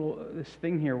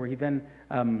thing here where he then,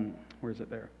 where is it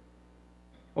there?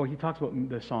 Oh, he talks about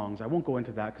the songs. I won't go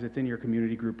into that because it's in your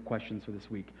community group questions for this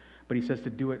week. But he says to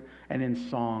do it and in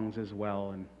songs as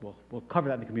well. And we'll cover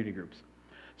that in the community groups.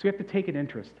 So we have to take an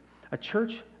interest. A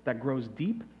church that grows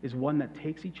deep is one that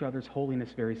takes each other's holiness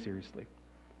very seriously.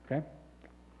 Okay?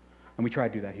 And we try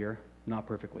to do that here, not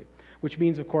perfectly. Which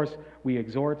means, of course, we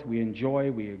exhort, we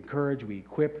enjoy, we encourage, we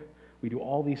equip. We do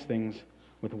all these things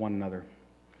with one another.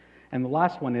 And the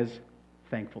last one is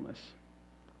thankfulness.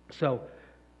 So,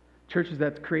 churches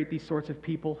that create these sorts of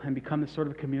people and become this sort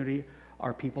of community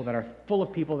are people that are full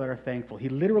of people that are thankful. He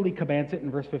literally commands it in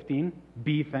verse 15,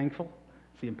 be thankful.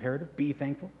 It's the imperative, be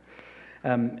thankful.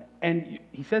 And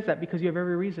he says that because you have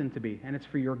every reason to be, and it's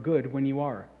for your good when you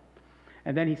are.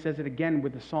 And then he says it again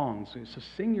with the songs. So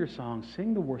sing your songs,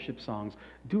 sing the worship songs.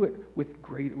 Do it with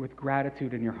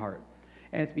gratitude in your heart.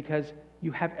 And it's because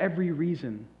you have every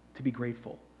reason to be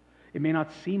grateful. It may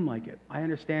not seem like it. I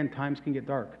understand times can get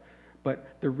dark.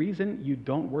 But the reason you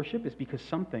don't worship is because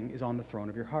something is on the throne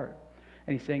of your heart.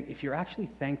 And he's saying, if you're actually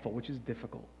thankful, which is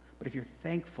difficult, but if you're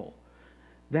thankful,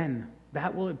 then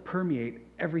that will permeate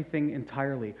everything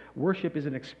entirely. Worship is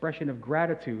an expression of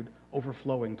gratitude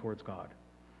overflowing towards God.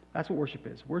 That's what worship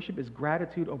is. Worship is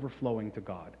gratitude overflowing to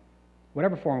God.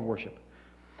 Whatever form of worship.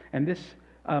 And this...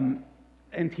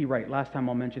 N.T. Wright, last time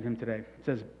I'll mention him today,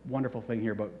 says a wonderful thing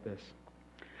here about this.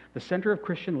 The center of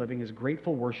Christian living is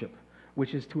grateful worship,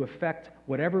 which is to affect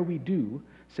whatever we do,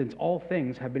 since all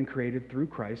things have been created through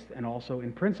Christ and also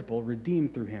in principle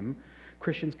redeemed through him.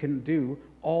 Christians can do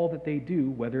all that they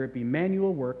do, whether it be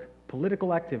manual work,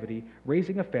 political activity,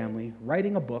 raising a family,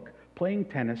 writing a book, playing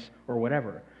tennis, or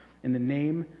whatever, in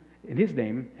his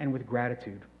name and with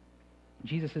gratitude.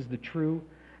 Jesus is the true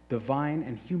divine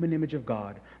and human image of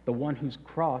God, the one whose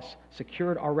cross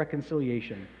secured our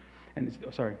reconciliation,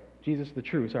 Jesus the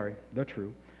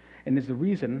true, and is the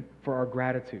reason for our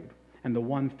gratitude, and the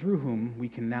one through whom we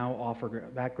can now offer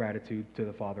that gratitude to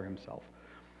the Father himself.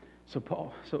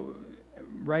 So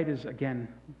right is, again,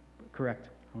 correct.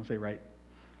 I won't say right.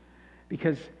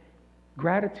 Because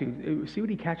gratitude, see what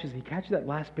he catches? He catches that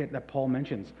last bit that Paul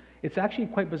mentions. It's actually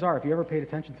quite bizarre if you ever paid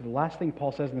attention to the last thing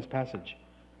Paul says in this passage.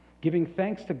 Giving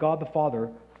thanks to God the Father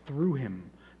through him.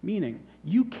 Meaning,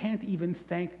 you can't even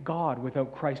thank God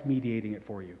without Christ mediating it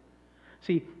for you.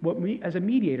 See, as a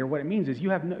mediator, what it means is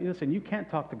you can't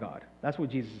talk to God. That's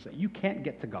what Jesus is saying. You can't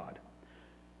get to God.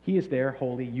 He is there,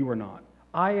 holy, you are not.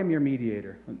 I am your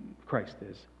mediator, Christ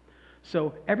is.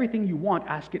 So everything you want,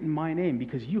 ask it in my name,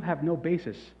 because you have no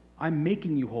basis. I'm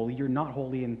making you holy. You're not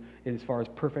holy in as far as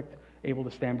perfect, able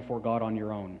to stand before God on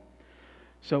your own.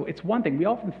 So it's one thing. We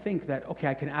often think that, okay,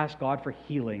 I can ask God for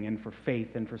healing and for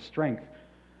faith and for strength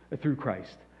through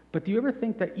Christ. But do you ever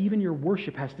think that even your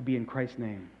worship has to be in Christ's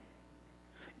name?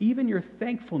 Even your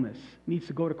thankfulness needs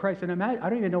to go to Christ. And I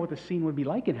don't even know what the scene would be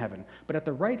like in heaven, but at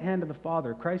the right hand of the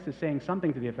Father, Christ is saying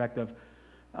something to the effect of,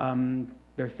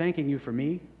 they're thanking you for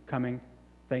me coming.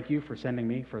 Thank you for sending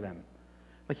me for them.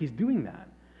 Like he's doing that.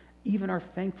 Even our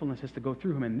thankfulness has to go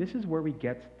through him. And this is where we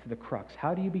get to the crux.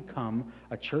 How do you become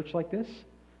a church like this?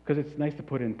 Because it's nice to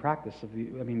put in practice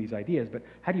these ideas, but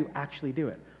how do you actually do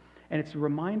it? And it's a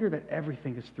reminder that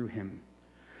everything is through him.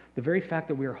 The very fact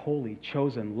that we are holy,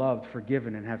 chosen, loved,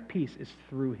 forgiven, and have peace is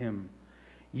through him.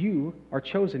 You are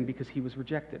chosen because he was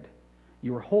rejected.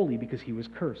 You are holy because he was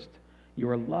cursed. You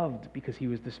are loved because he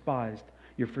was despised.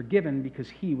 You're forgiven because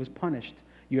he was punished.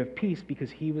 You have peace because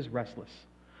he was restless.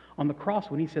 On the cross,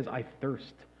 when he says, I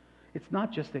thirst, it's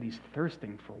not just that he's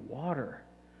thirsting for water.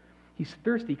 He's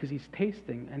thirsty because he's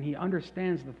tasting and he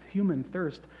understands the human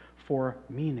thirst for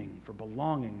meaning, for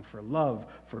belonging, for love,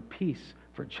 for peace,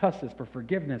 for justice, for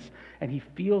forgiveness. And he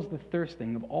feels the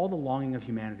thirsting of all the longing of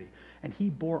humanity. And he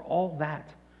bore all that.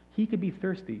 He could be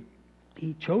thirsty.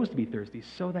 He chose to be thirsty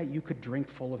so that you could drink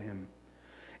full of him.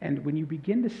 And when you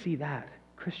begin to see that,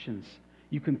 Christians,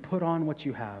 you can put on what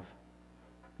you have.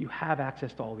 You have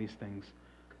access to all these things.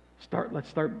 Let's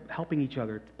start helping each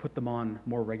other to put them on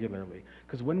more regularly.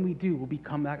 Because when we do, we'll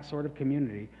become that sort of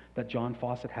community that John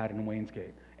Fawcett had in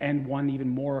Waynesgate, and one even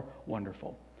more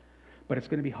wonderful. But it's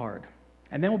going to be hard.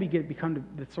 And then we'll become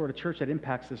the sort of church that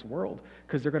impacts this world,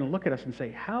 because they're going to look at us and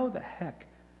say, how the heck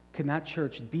can that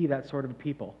church be that sort of a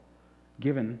people,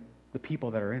 given the people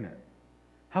that are in it?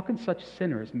 How can such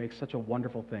sinners make such a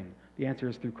wonderful thing? The answer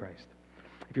is through Christ.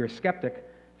 If you're a skeptic,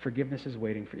 forgiveness is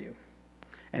waiting for you.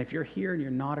 And if you're here and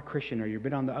you're not a Christian, or you've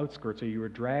been on the outskirts, or you were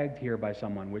dragged here by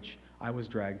someone, which I was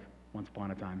dragged once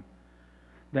upon a time,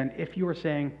 then if you are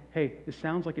saying, hey, this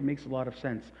sounds like it makes a lot of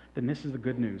sense, then this is the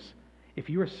good news. If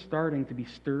you are starting to be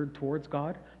stirred towards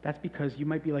God, that's because you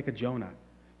might be like a Jonah.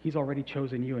 He's already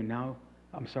chosen you, and now,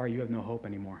 I'm sorry, you have no hope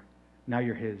anymore. Now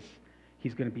you're his.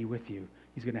 He's going to be with you.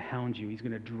 He's going to hound you. He's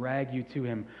going to drag you to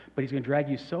him. But he's going to drag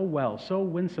you so well, so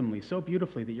winsomely, so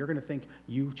beautifully that you're going to think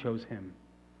you chose him.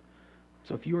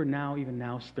 So if you are even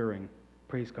now stirring,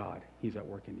 praise God. He's at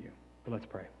work in you. But let's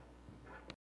pray.